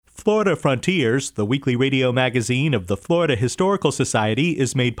Florida Frontiers, the weekly radio magazine of the Florida Historical Society,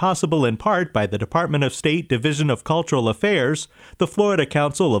 is made possible in part by the Department of State Division of Cultural Affairs, the Florida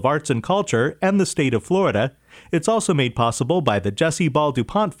Council of Arts and Culture, and the state of Florida. It's also made possible by the Jesse Ball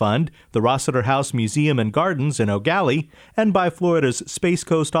DuPont Fund, the Rossiter House Museum and Gardens in Eau Gallie, and by Florida's Space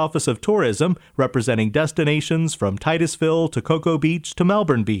Coast Office of Tourism, representing destinations from Titusville to Cocoa Beach to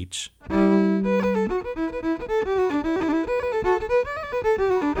Melbourne Beach.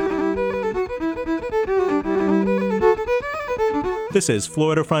 This is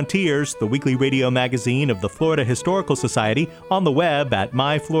Florida Frontiers, the weekly radio magazine of the Florida Historical Society, on the web at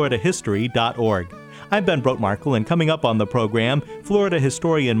myfloridahistory.org. I'm Ben Brotmarkle, and coming up on the program, Florida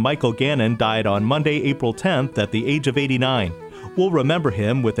historian Michael Gannon died on Monday, April 10th at the age of 89. We'll remember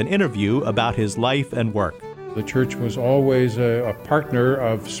him with an interview about his life and work. The church was always a partner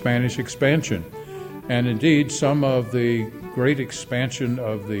of Spanish expansion, and indeed some of the great expansion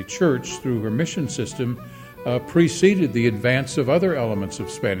of the church through her mission system preceded the advance of other elements of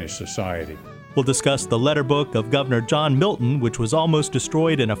Spanish society. We'll discuss the letter book of Governor John Milton, which was almost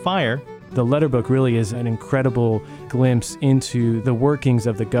destroyed in a fire. The letter book really is an incredible glimpse into the workings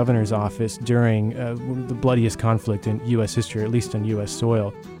of the governor's office during the bloodiest conflict in U.S. history, or at least on U.S.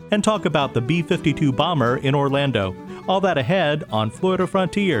 soil. And talk about the B-52 bomber in Orlando. All that ahead on Florida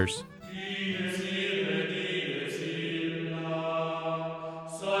Frontiers.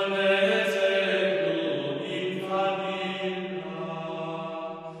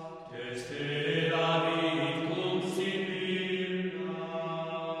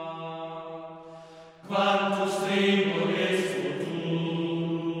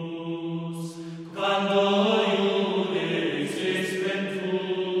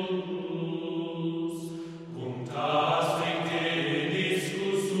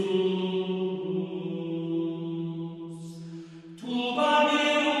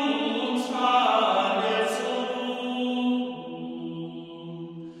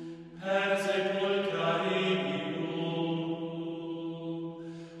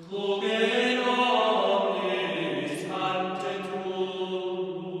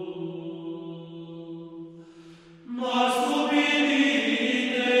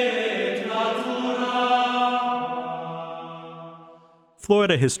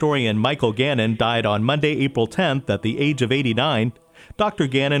 Florida historian Michael Gannon died on Monday, April 10th at the age of 89. Dr.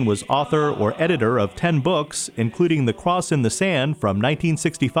 Gannon was author or editor of 10 books, including The Cross in the Sand from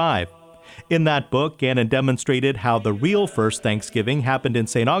 1965. In that book, Gannon demonstrated how the real first Thanksgiving happened in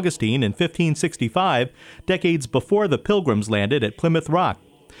St. Augustine in 1565, decades before the Pilgrims landed at Plymouth Rock.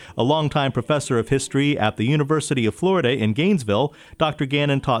 A longtime professor of history at the University of Florida in Gainesville, Dr.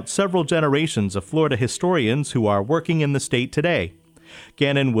 Gannon taught several generations of Florida historians who are working in the state today.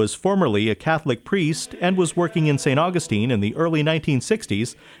 Gannon was formerly a Catholic priest and was working in St. Augustine in the early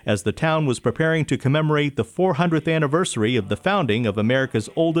 1960s as the town was preparing to commemorate the 400th anniversary of the founding of America's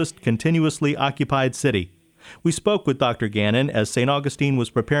oldest continuously occupied city. We spoke with Dr. Gannon as St. Augustine was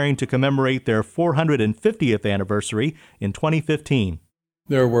preparing to commemorate their 450th anniversary in 2015.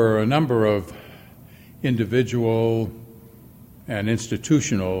 There were a number of individual and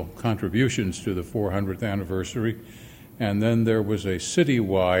institutional contributions to the 400th anniversary. And then there was a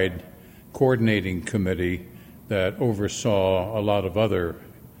citywide coordinating committee that oversaw a lot of other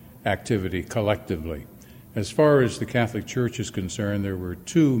activity collectively. As far as the Catholic Church is concerned, there were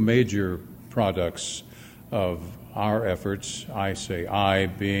two major products of our efforts. I say I,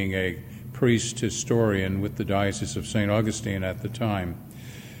 being a priest historian with the Diocese of St. Augustine at the time.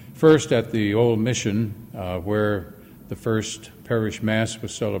 First, at the Old Mission, where the first parish mass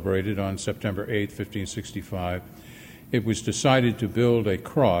was celebrated on September 8, 1565, it was decided to build a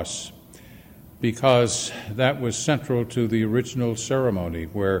cross because that was central to the original ceremony,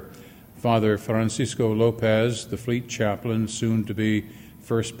 where Father Francisco Lopez, the fleet chaplain, soon to be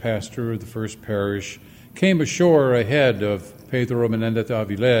first pastor of the first parish, came ashore ahead of Pedro Menendez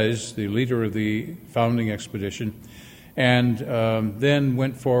Avilés, the leader of the founding expedition, and then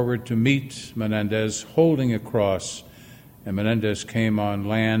went forward to meet Menendez holding a cross. And Menendez came on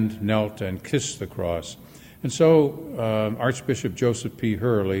land, knelt, and kissed the cross. And so Archbishop Joseph P.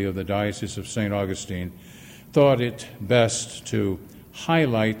 Hurley of the Diocese of St. Augustine thought it best to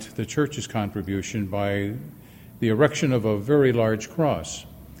highlight the church's contribution by the erection of a very large cross.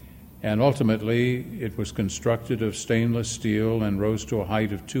 And ultimately, it was constructed of stainless steel and rose to a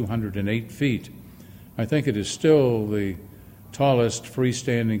height of 208 feet. I think it is still the tallest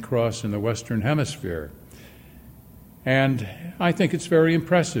freestanding cross in the Western Hemisphere. And I think it's very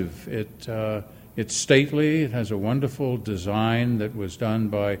impressive. It's stately. It has a wonderful design that was done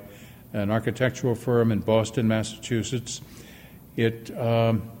by an architectural firm in Boston, Massachusetts. It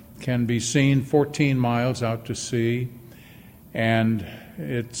can be seen 14 miles out to sea, and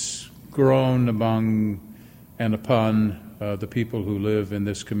it's grown among and upon the people who live in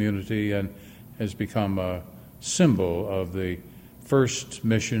this community and has become a symbol of the first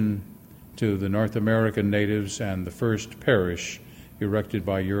mission to the North American natives and the first parish erected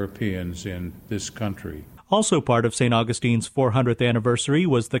by Europeans in this country. Also part of St. Augustine's 400th anniversary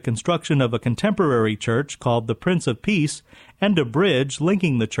was the construction of a contemporary church called the Prince of Peace and a bridge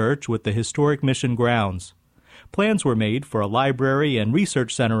linking the church with the historic mission grounds. Plans were made for a library and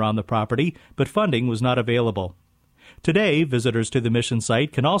research center on the property, but funding was not available. Today, visitors to the mission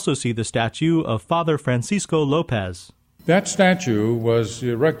site can also see the statue of Father Francisco Lopez. That statue was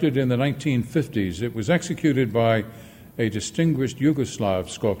erected in the 1950s. It was executed by a distinguished Yugoslav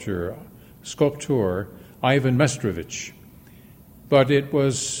sculptor, Ivan Mestrovic. But it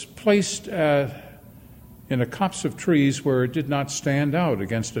was placed in a copse of trees where it did not stand out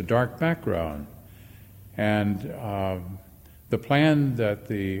against a dark background. And the plan that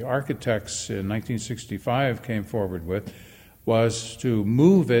the architects in 1965 came forward with was to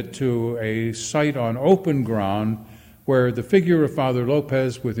move it to a site on open ground where the figure of Father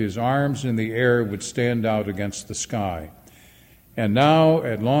Lopez with his arms in the air would stand out against the sky. And now,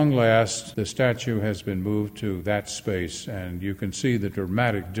 at long last, the statue has been moved to that space, and you can see the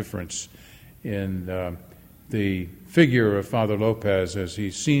dramatic difference in the figure of Father Lopez as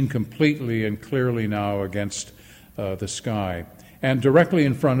he's seen completely and clearly now against the sky, and directly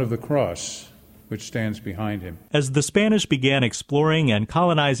in front of the cross, which stands behind him. As the Spanish began exploring and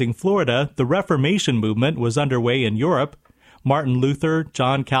colonizing Florida, the Reformation movement was underway in Europe. Martin Luther,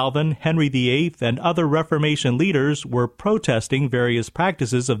 John Calvin, Henry VIII, and other Reformation leaders were protesting various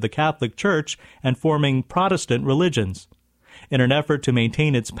practices of the Catholic Church and forming Protestant religions. In an effort to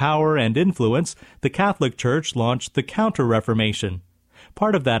maintain its power and influence, the Catholic Church launched the Counter-Reformation.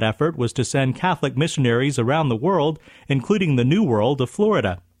 Part of that effort was to send Catholic missionaries around the world, including the New World of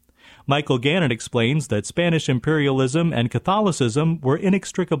Florida. Michael Gannon explains that Spanish imperialism and Catholicism were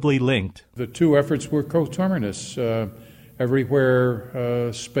inextricably linked. The two efforts were coterminous.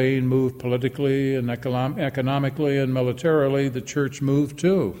 Everywhere Spain moved politically and economically and militarily, the church moved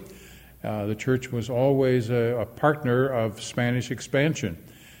too. The church was always a partner of Spanish expansion.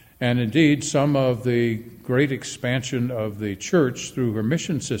 And indeed, some of the great expansion of the church through her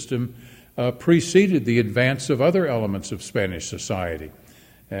mission system preceded the advance of other elements of Spanish society.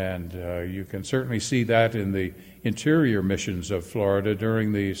 And you can certainly see that in the interior missions of Florida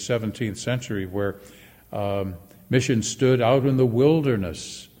during the 17th century, where missions stood out in the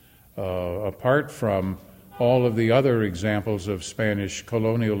wilderness, apart from all of the other examples of Spanish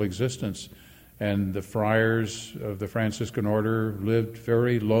colonial existence. And the friars of the Franciscan order lived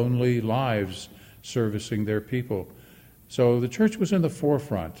very lonely lives servicing their people. So the church was in the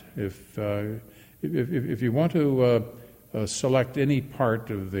forefront. If you want to select any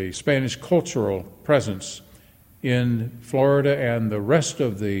part of the Spanish cultural presence in Florida and the rest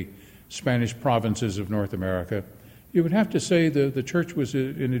of the Spanish provinces of North America, you would have to say the church was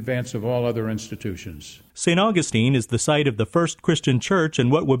in advance of all other institutions. St. Augustine is the site of the first Christian church in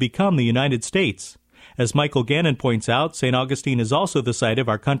what would become the United States. As Michael Gannon points out, St. Augustine is also the site of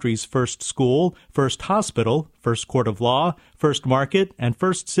our country's first school, first hospital, first court of law, first market, and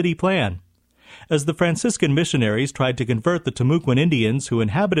first city plan. As the Franciscan missionaries tried to convert the Timucuan Indians who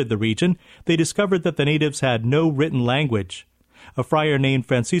inhabited the region, they discovered that the natives had no written language. A friar named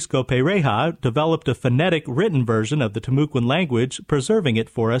Francisco Pereja developed a phonetic written version of the Timucuan language, preserving it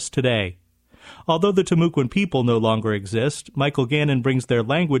for us today. Although the Timucuan people no longer exist, Michael Gannon brings their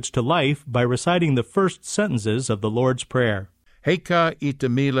language to life by reciting the first sentences of the Lord's Prayer. Heka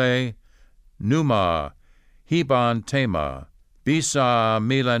itamile, numa, hiban tema, bisa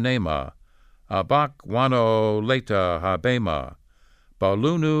milanema, abak wano leta habema,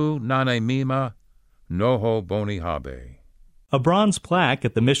 balunu nane mima, noho boni habe. A bronze plaque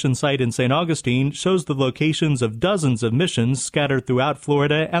at the mission site in St. Augustine shows the locations of dozens of missions scattered throughout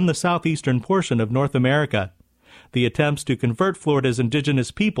Florida and the southeastern portion of North America. The attempts to convert Florida's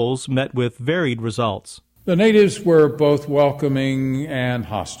indigenous peoples met with varied results. The natives were both welcoming and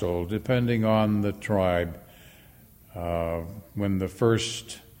hostile, depending on the tribe. When the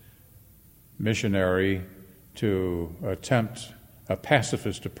first missionary to attempt a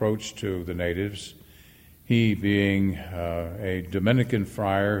pacifist approach to the natives, he being a Dominican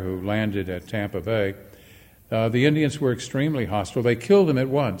friar who landed at Tampa Bay, the Indians were extremely hostile. They killed him at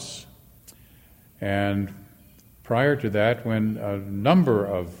once. And prior to that, when a number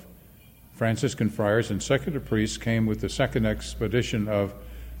of Franciscan friars and secular priests came with the second expedition of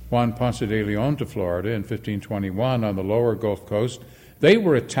Juan Ponce de Leon to Florida in 1521 on the lower Gulf Coast, They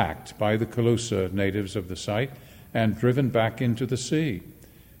were attacked by the Calusa natives of the site and driven back into the sea.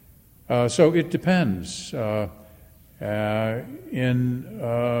 So it depends. In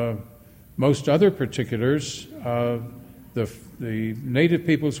most other particulars, the native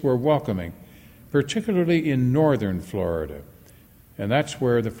peoples were welcoming, particularly in northern Florida. And that's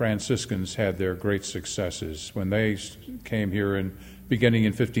where the Franciscans had their great successes when they came here beginning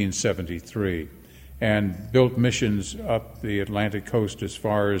in 1573 and built missions up the Atlantic coast as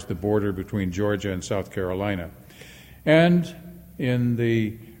far as the border between Georgia and South Carolina. And in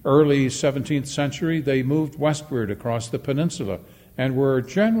the early 17th century, they moved westward across the peninsula and were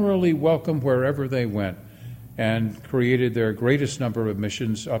generally welcome wherever they went, and created their greatest number of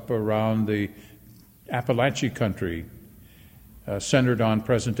missions up around the Appalachia country, centered on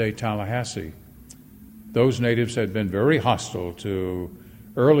present-day Tallahassee. Those natives had been very hostile to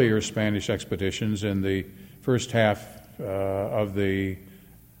earlier Spanish expeditions in the first half of the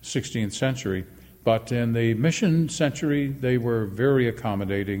 16th century, but in the mission century, they were very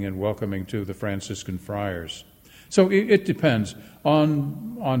accommodating and welcoming to the Franciscan friars. So it depends.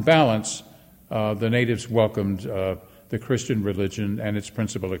 On balance, the natives welcomed the Christian religion and its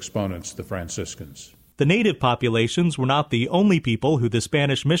principal exponents, the Franciscans. The native populations were not the only people who the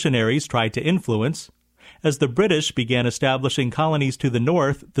Spanish missionaries tried to influence. As the British began establishing colonies to the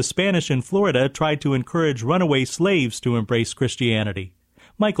north, the Spanish in Florida tried to encourage runaway slaves to embrace Christianity.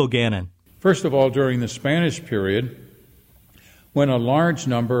 Michael Gannon. First of all, during the Spanish period, when a large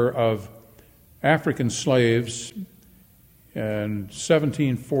number of African slaves in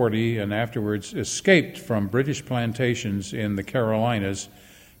 1740 and afterwards escaped from British plantations in the Carolinas,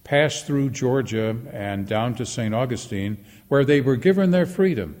 passed through Georgia and down to St. Augustine, where they were given their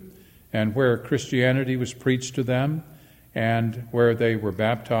freedom and where Christianity was preached to them and where they were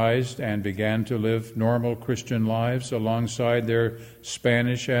baptized and began to live normal Christian lives alongside their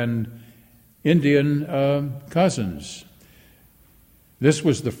Spanish and Indian cousins. This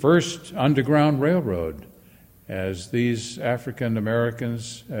was the first underground railroad, as these African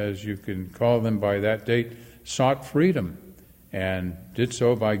Americans, as you can call them by that date, sought freedom and did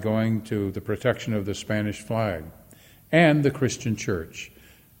so by going to the protection of the Spanish flag and the Christian church.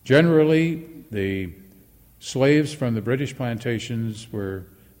 Generally, the slaves from the British plantations were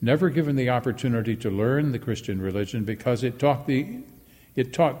never given the opportunity to learn the Christian religion because it taught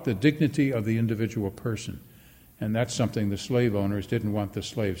the dignity of the individual person. And that's something the slave owners didn't want the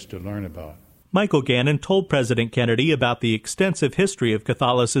slaves to learn about. Michael Gannon told President Kennedy about the extensive history of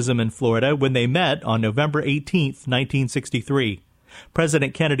Catholicism in Florida when they met on November 18, 1963.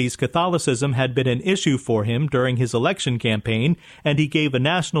 President Kennedy's Catholicism had been an issue for him during his election campaign, and he gave a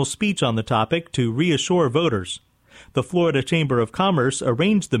national speech on the topic to reassure voters. The Florida Chamber of Commerce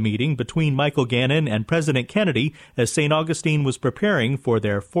arranged the meeting between Michael Gannon and President Kennedy as St. Augustine was preparing for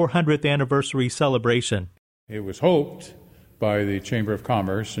their 400th anniversary celebration. It was hoped by the Chamber of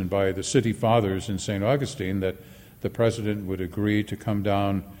Commerce and by the city fathers in St. Augustine that the president would agree to come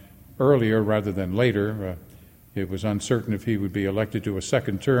down earlier rather than later. It was uncertain if he would be elected to a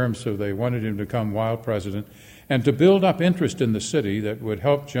second term, so they wanted him to come while president, and to build up interest in the city that would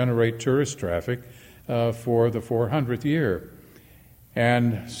help generate tourist traffic for the 400th year.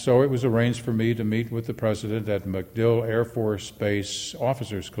 And so it was arranged for me to meet with the president at MacDill Air Force Base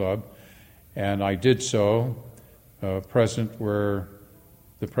Officers Club, and I did so. Present were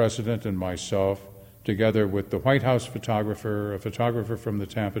the president and myself, together with the White House photographer, a photographer from the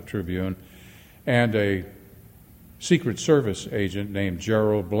Tampa Tribune, and a Secret Service agent named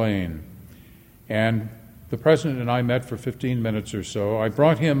Gerald Blaine. And the president and I met for 15 minutes or so. I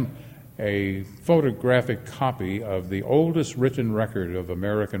brought him a photographic copy of the oldest written record of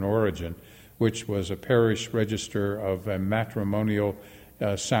American origin, which was a parish register of a matrimonial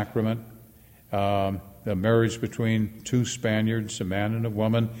sacrament, a marriage between two Spaniards, a man and a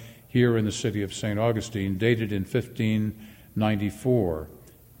woman, here in the city of St. Augustine, dated in 1594.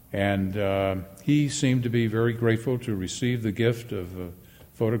 And he seemed to be very grateful to receive the gift of a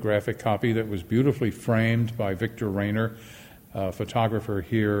photographic copy that was beautifully framed by Victor Rayner, a photographer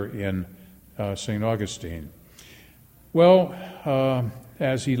here in St. Augustine. Well,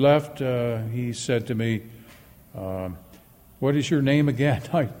 as he left, he said to me, "What is your name again?"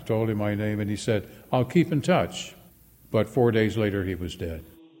 I told him my name, and he said, "I'll keep in touch." But 4 days later, he was dead.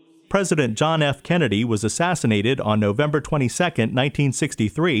 President John F. Kennedy was assassinated on November 22,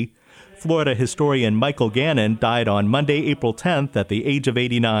 1963. Florida historian Michael Gannon died on Monday, April 10th at the age of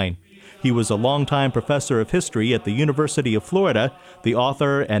 89. He was a longtime professor of history at the University of Florida, the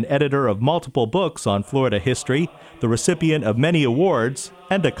author and editor of multiple books on Florida history, the recipient of many awards,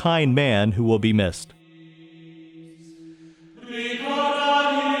 and a kind man who will be missed. Because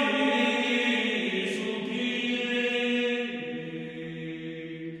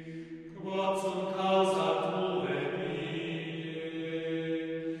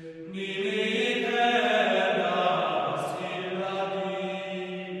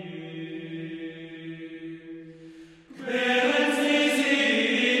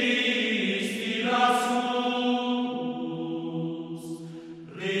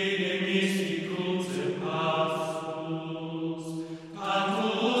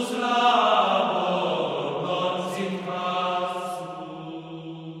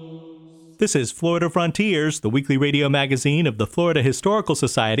This is Florida Frontiers, the weekly radio magazine of the Florida Historical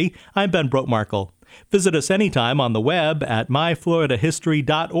Society. I'm Ben Brotemarkle. Visit us anytime on the web at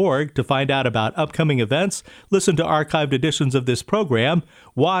myfloridahistory.org to find out about upcoming events, listen to archived editions of this program,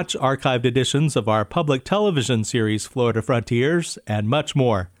 watch archived editions of our public television series Florida Frontiers, and much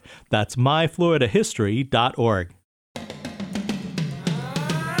more. That's myfloridahistory.org.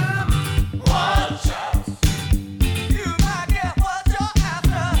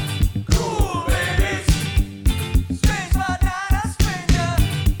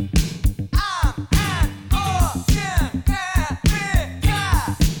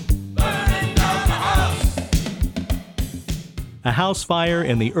 A house fire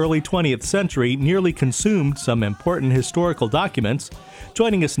in the early 20th century nearly consumed some important historical documents.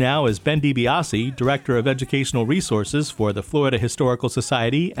 Joining us now is Ben DiBiase, Director of Educational Resources for the Florida Historical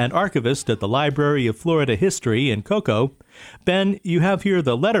Society and archivist at the Library of Florida History in Cocoa. Ben, you have here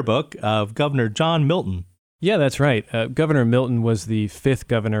the letter book of Governor John Milton. Yeah, that's right. Governor Milton was the fifth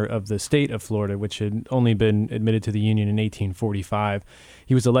governor of the state of Florida, which had only been admitted to the Union in 1845.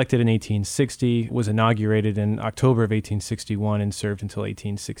 He was elected in 1860, was inaugurated in October of 1861, and served until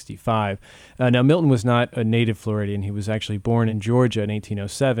 1865. Now, Milton was not a native Floridian. He was actually born in Georgia in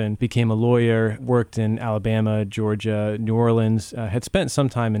 1807, became a lawyer, worked in Alabama, Georgia, New Orleans, had spent some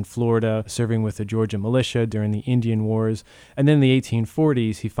time in Florida serving with the Georgia militia during the Indian Wars. And then in the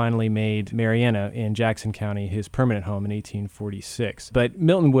 1840s, he finally made Marianna in Jackson County his permanent home in 1846. But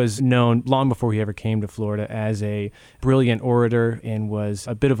Milton was known long before he ever came to Florida as a brilliant orator and was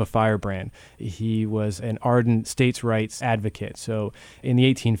a bit of a firebrand. He was an ardent states' rights advocate. So in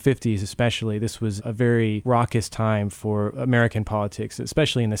the 1850s especially, this was a very raucous time for American politics,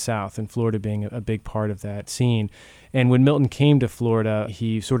 especially in the South, and Florida being a big part of that scene. And when Milton came to Florida,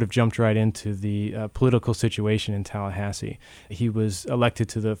 he sort of jumped right into the political situation in Tallahassee. He was elected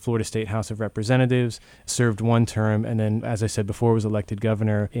to the Florida State House of Representatives, served one term, and then, as I said before, was elected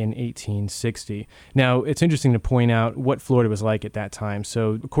governor in 1860. Now, it's interesting to point out what Florida was like at that time.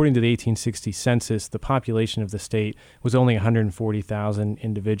 So according to the 1860 census, the population of the state was only 140,000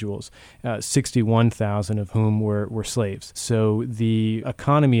 individuals, 61,000 of whom were slaves. So the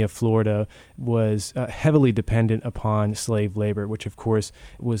economy of Florida was heavily dependent upon slave labor, which of course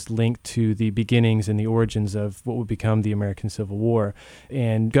was linked to the beginnings and the origins of what would become the American Civil War.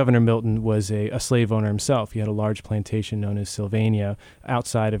 And Governor Milton was a slave owner himself. He had a large plantation known as Sylvania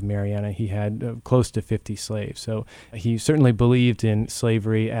outside of Marianna. He had close to 50 slaves. So he certainly believed in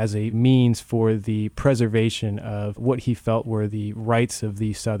slavery as a means for the preservation of what he felt were the rights of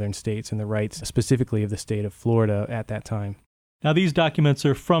the southern states and the rights specifically of the state of Florida at that time. Now, these documents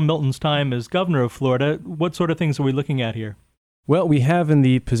are from Milton's time as governor of Florida. What sort of things are we looking at here? Well, we have in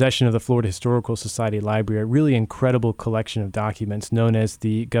the possession of the Florida Historical Society Library a really incredible collection of documents known as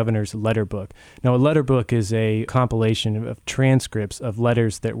the Governor's Letter Book. Now, a letter book is a compilation of transcripts of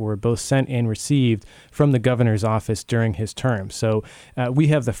letters that were both sent and received from the governor's office during his term. So we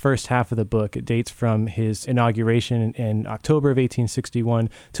have the first half of the book. It dates from his inauguration in October of 1861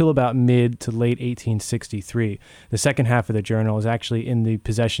 till about mid to late 1863. The second half of the journal is actually in the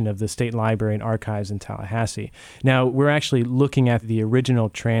possession of the State Library and Archives in Tallahassee. Now, we're actually looking at the original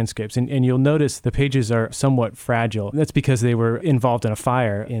transcripts, and you'll notice the pages are somewhat fragile. That's because they were involved in a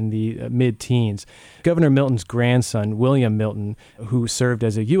fire in the mid-teens. Governor Milton's grandson, William Milton, who served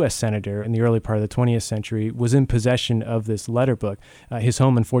as a U.S. Senator in the early part of the 20th century, was in possession of this letter book. His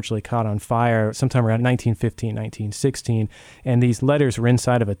home unfortunately caught on fire sometime around 1915, 1916, and these letters were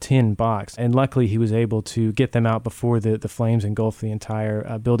inside of a tin box. And luckily, he was able to get them out before the flames engulfed the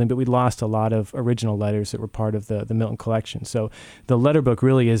entire building, but we lost a lot of original letters that were part of the Milton collection. So the letter book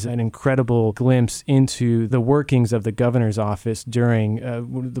really is an incredible glimpse into the workings of the governor's office during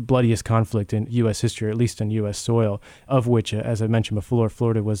the bloodiest conflict in U.S. history, at least on U.S. soil, of which, as I mentioned before,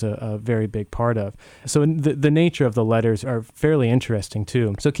 Florida was a very big part of. So the nature of the letters are fairly interesting,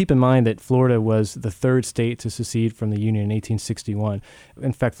 too. So keep in mind that Florida was the third state to secede from the Union in 1861.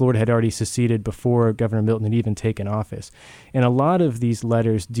 In fact, Florida had already seceded before Governor Milton had even taken office. And a lot of these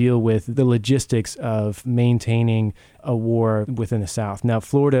letters deal with the logistics of maintaining a war within the South. Now,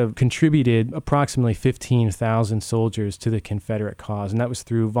 Florida contributed approximately 15,000 soldiers to the Confederate cause, and that was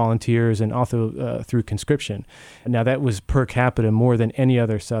through volunteers and also through conscription. Now, that was per capita more than any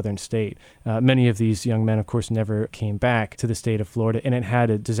other southern state. Many of these young men, of course, never came back to the state of Florida, and it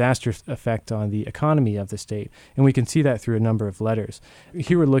had a disastrous effect on the economy of the state. And we can see that through a number of letters.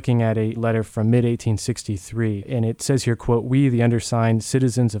 Here we're looking at a letter from mid-1863, and it says here, quote, "We, the undersigned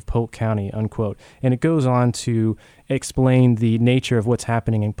citizens of Polk County," unquote. And it goes on to explain the nature of what's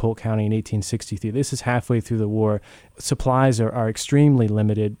happening in Polk County in 1863. This is halfway through the war. Supplies are extremely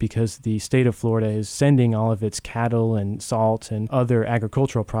limited because the state of Florida is sending all of its cattle and salt and other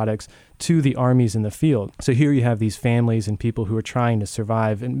agricultural products to the armies in the field. So here you have these families and people who are trying to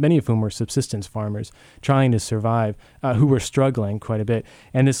survive, and many of whom were subsistence farmers trying to survive, who were struggling quite a bit.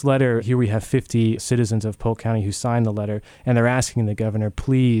 And this letter, here we have 50 citizens of Polk County who signed the letter, and they're asking the governor,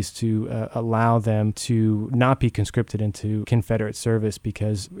 please, to allow them to not be conscripted into Confederate service,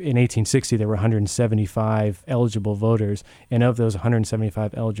 because in 1860 there were 175 eligible voters, and of those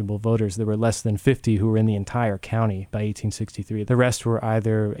 175 eligible voters, there were less than 50 who were in the entire county by 1863. The rest were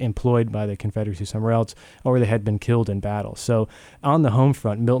either employed by the Confederacy somewhere else, or they had been killed in battle. So on the home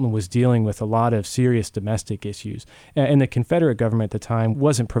front, Milton was dealing with a lot of serious domestic issues. And the Confederate government at the time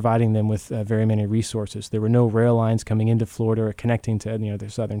wasn't providing them with very many resources. There were no rail lines coming into Florida or connecting to the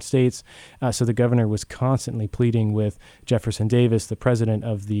southern states. So the governor was constantly pleading with Jefferson Davis, the president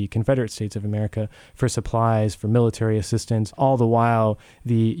of the Confederate States of America, for supplies, for military assistance. All the while,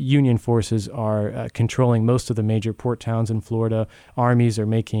 the Union forces are controlling most of the major port towns in Florida. Armies are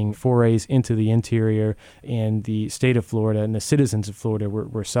making forays into the interior, and the state of Florida and the citizens of Florida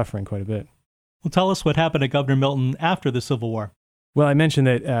were suffering quite a bit. Well, tell us what happened to Governor Milton after the Civil War. Well, I mentioned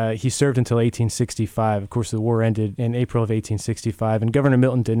that he served until 1865. Of course, the war ended in April of 1865, and Governor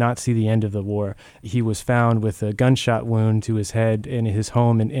Milton did not see the end of the war. He was found with a gunshot wound to his head in his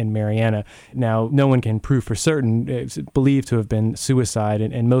home in Mariana. Now, no one can prove for certain. It's believed to have been suicide,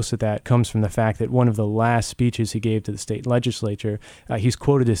 and most of that comes from the fact that one of the last speeches he gave to the state legislature, he's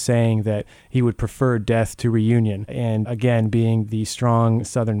quoted as saying that he would prefer death to reunion. And again, being the strong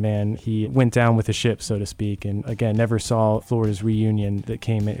Southern man, he went down with the ship, so to speak, and again, never saw Florida's reunion that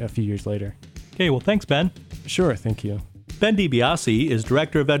came a few years later. Okay, well, thanks, Ben. Sure, thank you. Ben DiBiase is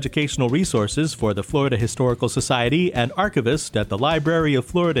Director of Educational Resources for the Florida Historical Society and archivist at the Library of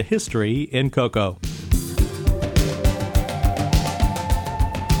Florida History in Cocoa.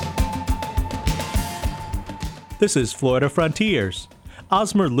 This is Florida Frontiers.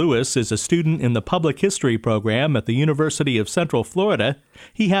 Osmer Lewis is a student in the Public History program at the University of Central Florida.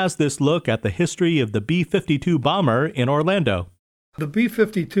 He has this look at the history of the B-52 bomber in Orlando. The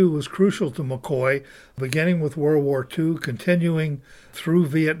B-52 was crucial to McCoy, beginning with World War II, continuing through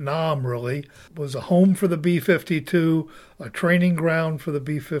Vietnam, really. It was a home for the B-52, a training ground for the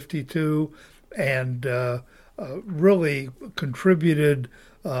B-52, and really contributed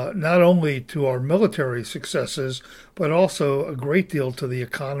not only to our military successes, but also a great deal to the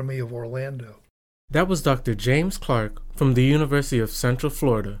economy of Orlando. That was Dr. James Clark from the University of Central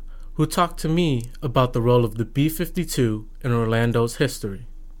Florida, who talked to me about the role of the B-52 in Orlando's history.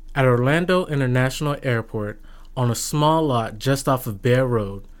 At Orlando International Airport, on a small lot just off of Bear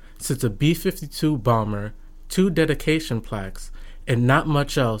Road, sits a B-52 bomber, 2 dedication plaques, and not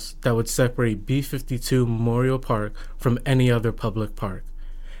much else that would separate B-52 Memorial Park from any other public park.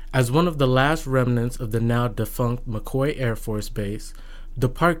 As one of the last remnants of the now defunct McCoy Air Force Base, the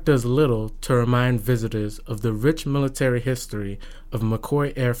park does little to remind visitors of the rich military history of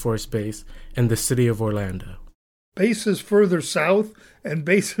McCoy Air Force Base and the city of Orlando. Bases further south and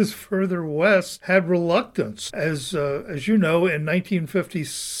bases further west had reluctance. As you know, in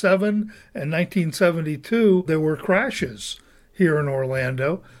 1957 and 1972, there were crashes here in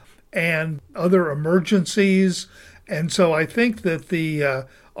Orlando and other emergencies. And so I think that the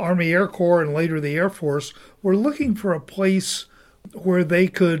Army Air Corps and later the Air Force were looking for a place where they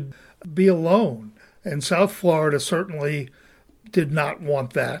could be alone. And South Florida certainly did not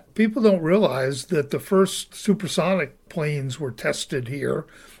want that. People don't realize that the first supersonic planes were tested here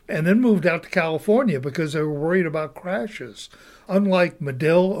and then moved out to California because they were worried about crashes. Unlike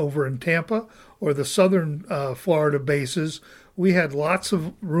Medill over in Tampa or the southern Florida bases, we had lots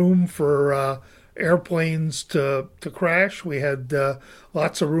of room for airplanes to crash. We had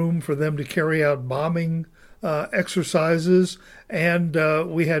lots of room for them to carry out bombing exercises, and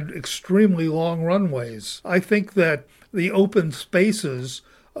we had extremely long runways. I think that the open spaces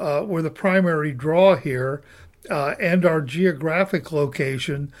were the primary draw here, and our geographic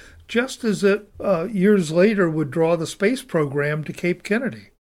location, just as it years later would draw the space program to Cape Kennedy.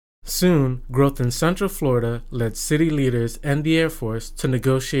 Soon, growth in Central Florida led city leaders and the Air Force to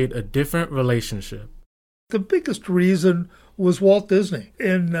negotiate a different relationship. The biggest reason was Walt Disney.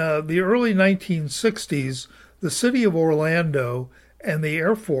 In the early 1960s, the city of Orlando and the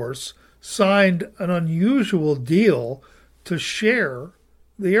Air Force signed an unusual deal to share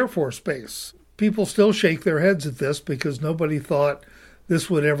the Air Force Base. People still shake their heads at this because nobody thought this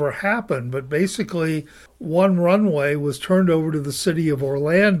would ever happen. But basically, one runway was turned over to the city of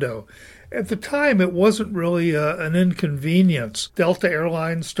Orlando. At the time, it wasn't really an inconvenience. Delta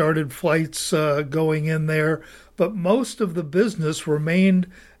Airlines started flights going in there, but most of the business remained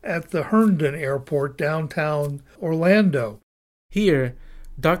at the Herndon Airport, downtown Orlando. Here,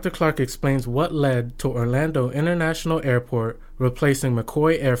 Dr. Clark explains what led to Orlando International Airport replacing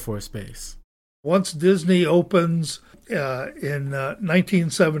McCoy Air Force Base. Once Disney opens in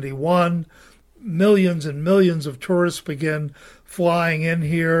 1971, millions and millions of tourists begin flying in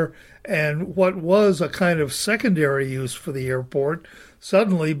here, and what was a kind of secondary use for the airport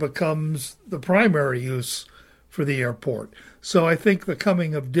suddenly becomes the primary use for the airport. So I think the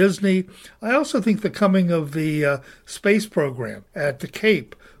coming of Disney, I also think the coming of the space program at the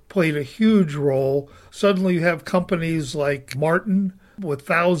Cape played a huge role. Suddenly you have companies like Martin with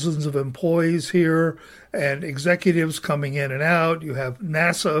thousands of employees here and executives coming in and out. You have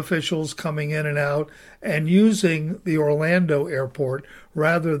NASA officials coming in and out and using the Orlando airport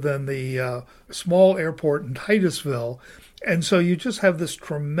rather than the small airport in Titusville. And so you just have this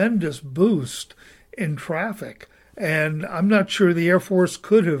tremendous boost in traffic. And I'm not sure the Air Force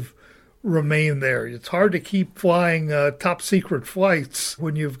could have remained there. It's hard to keep flying top secret flights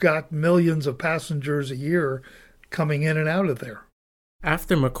when you've got millions of passengers a year coming in and out of there.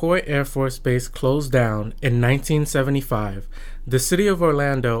 After McCoy Air Force Base closed down in 1975, the city of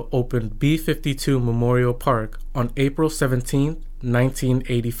Orlando opened B-52 Memorial Park on April 17,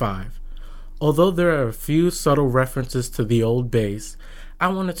 1985. Although there are a few subtle references to the old base, I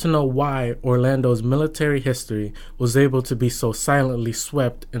wanted to know why Orlando's military history was able to be so silently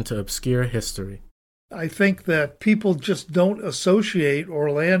swept into obscure history. I think that people just don't associate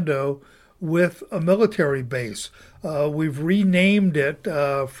Orlando with a military base. We've renamed it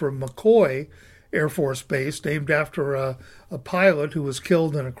from McCoy Air Force Base, named after a pilot who was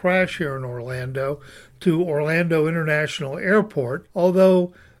killed in a crash here in Orlando, to Orlando International Airport.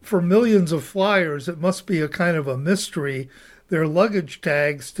 Although for millions of flyers, it must be a kind of a mystery. Their luggage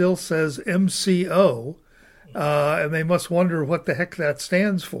tag still says MCO, and they must wonder what the heck that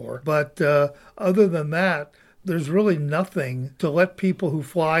stands for. But other than that, there's really nothing to let people who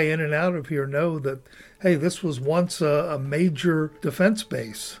fly in and out of here know that, hey, this was once a major defense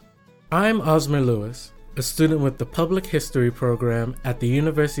base. I'm Osmer Lewis, a student with the Public History program at the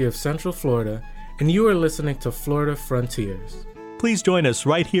University of Central Florida, and you are listening to Florida Frontiers. Please join us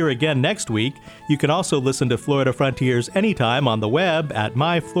right here again next week. You can also listen to Florida Frontiers anytime on the web at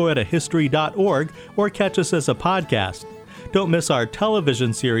myfloridahistory.org or catch us as a podcast. Don't miss our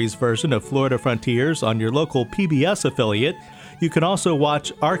television series version of Florida Frontiers on your local PBS affiliate. You can also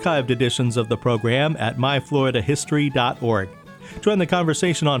watch archived editions of the program at myfloridahistory.org. Join the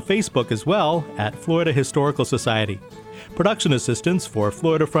conversation on Facebook as well at Florida Historical Society. Production assistance for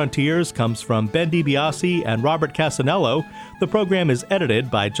Florida Frontiers comes from Ben DiBiase and Robert Casanello. The program is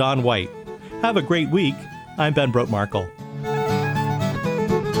edited by John White. Have a great week. I'm Ben Brotmarkle.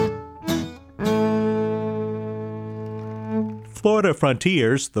 Florida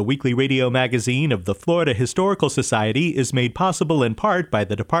Frontiers, the weekly radio magazine of the Florida Historical Society, is made possible in part by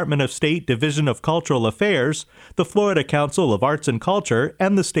the Department of State Division of Cultural Affairs, the Florida Council of Arts and Culture,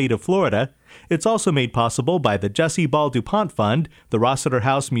 and the state of Florida. It's also made possible by the Jesse Ball DuPont Fund, the Rossiter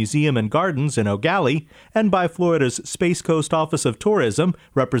House Museum and Gardens in O'Galley, and by Florida's Space Coast Office of Tourism,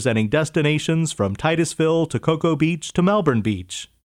 representing destinations from Titusville to Cocoa Beach to Melbourne Beach.